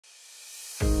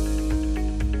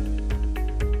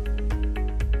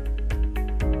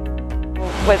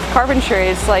with carpentry,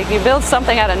 it's like you build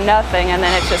something out of nothing and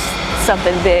then it's just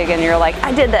something big and you're like,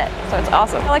 I did that. So it's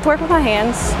awesome. I like to work with my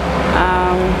hands.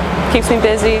 Keeps me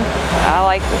busy. I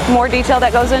like the more detail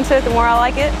that goes into it, the more I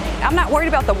like it. I'm not worried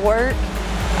about the work.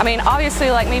 I mean,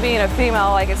 obviously, like me being a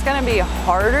female, like it's gonna be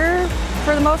harder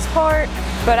for the most part,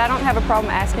 but I don't have a problem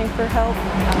asking for help.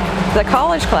 The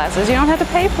college classes, you don't have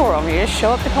to pay for them. You just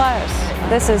show up to class.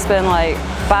 This has been like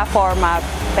by far my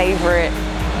favorite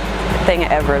thing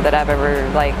ever that I've ever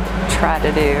like tried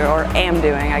to do, or am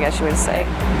doing, I guess you would say.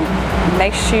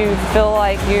 Makes you feel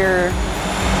like you're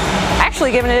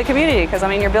actually giving it to the community, because I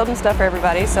mean you're building stuff for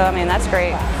everybody, so I mean that's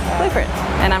great. Blueprint,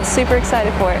 and I'm super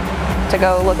excited for it. To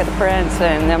go look at the prints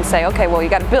and them say, okay, well you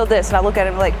got to build this, and I look at it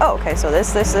and be like, oh, okay, so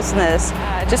this, and this.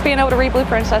 Just being able to read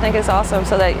blueprints I think is awesome,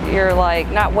 so that you're like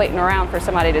not waiting around for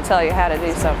somebody to tell you how to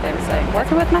do something. It's like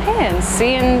working with my hands,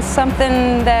 seeing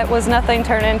something that was nothing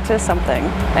turn into something,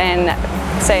 and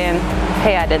saying,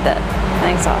 hey, I did that. I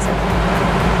think it's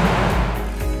awesome.